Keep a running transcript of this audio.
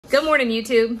Good morning,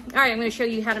 YouTube. All right, I'm going to show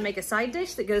you how to make a side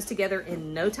dish that goes together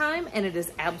in no time, and it is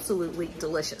absolutely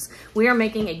delicious. We are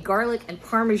making a garlic and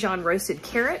Parmesan roasted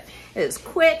carrot. It is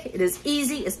quick, it is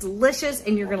easy, it's delicious,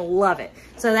 and you're going to love it.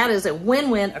 So that is a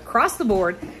win-win across the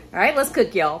board. All right, let's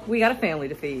cook, y'all. We got a family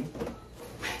to feed.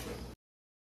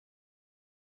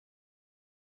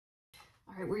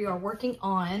 All right, we are working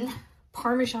on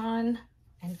Parmesan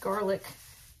and garlic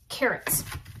carrots.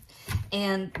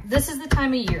 And this is the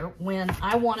time of year when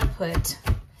I want to put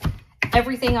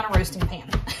everything on a roasting pan.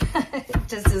 It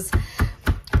just is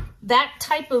that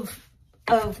type of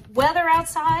weather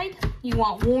outside. You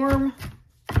want warm,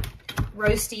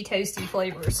 roasty, toasty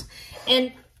flavors.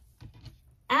 And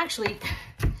actually,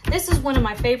 this is one of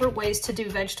my favorite ways to do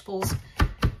vegetables,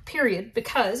 period,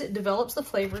 because it develops the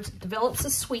flavors, it develops the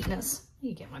sweetness.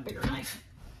 You get my bigger knife.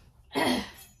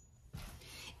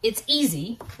 It's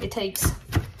easy. It takes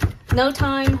no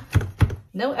time,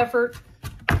 no effort,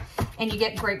 and you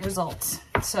get great results.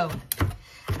 So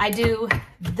I do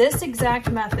this exact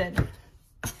method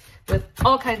with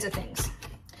all kinds of things.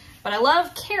 But I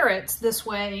love carrots this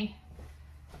way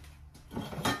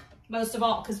most of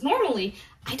all, because normally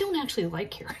I don't actually like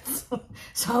carrots.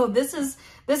 So this is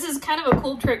kind of a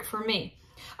cool trick for me.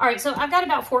 All right, so I've got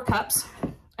about 4 cups.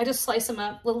 I just slice them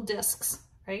up, little discs,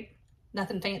 right?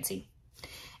 Nothing fancy.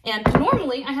 And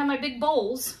normally I have my big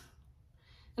bowls,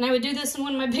 and I would do this in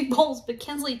one of my big bowls, but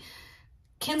Kinsley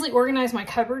organized my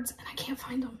cupboards and I can't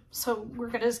find them. So we're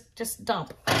gonna just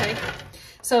dump, okay?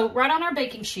 So right on our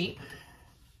baking sheet,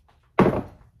 and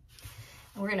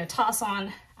we're gonna toss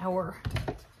on our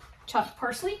chopped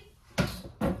parsley.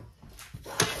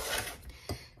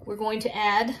 We're going to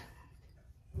add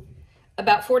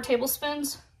about 4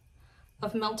 tablespoons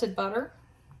of melted butter.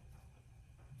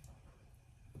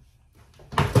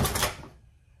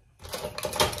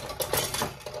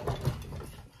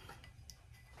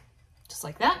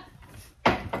 Like that.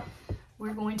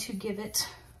 We're going to give it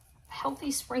a healthy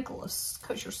sprinkle of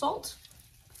kosher salt.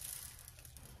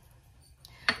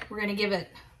 We're going to give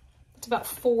it, it's about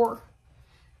 4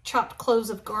 chopped cloves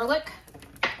of garlic.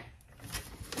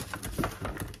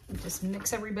 Just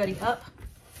mix everybody up.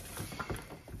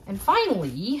 And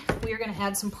finally, we are going to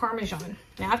add some Parmesan.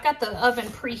 Now I've got the oven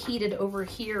preheated over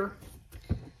here,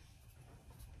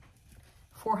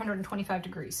 425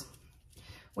 degrees.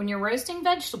 When you're roasting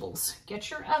vegetables, get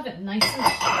your oven nice and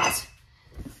hot.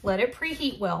 Let it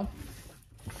preheat well.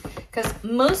 Because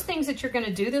most things that you're going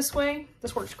to do this way,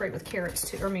 this works great with carrots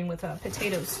too, or I mean with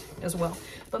potatoes as well.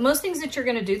 But most things that you're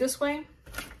going to do this way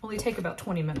only take about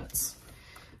 20 minutes,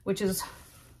 which is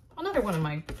another one of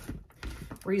my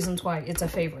reasons why it's a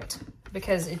favorite.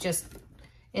 Because it just,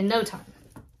 in no time,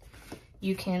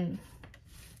 you can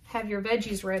have your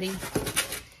veggies ready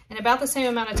in about the same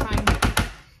amount of time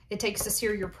it takes to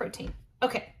sear your protein.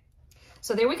 Okay,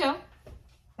 so there we go.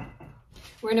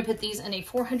 We're gonna put these in a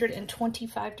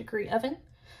 425 degree oven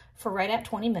for right at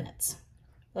 20 minutes.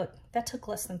 Look, that took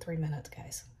less than 3 minutes,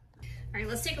 guys. All right,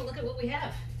 let's take a look at what we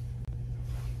have.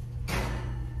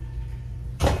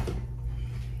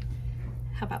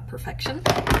 How about perfection?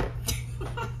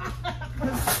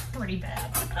 That's pretty bad.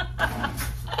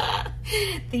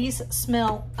 These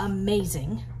smell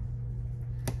amazing.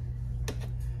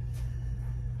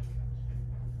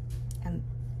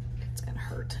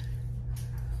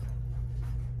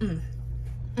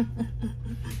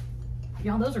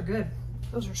 Y'all, those are good.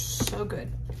 Those are so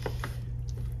good.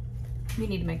 We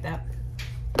need to make that.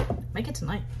 Make it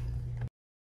tonight.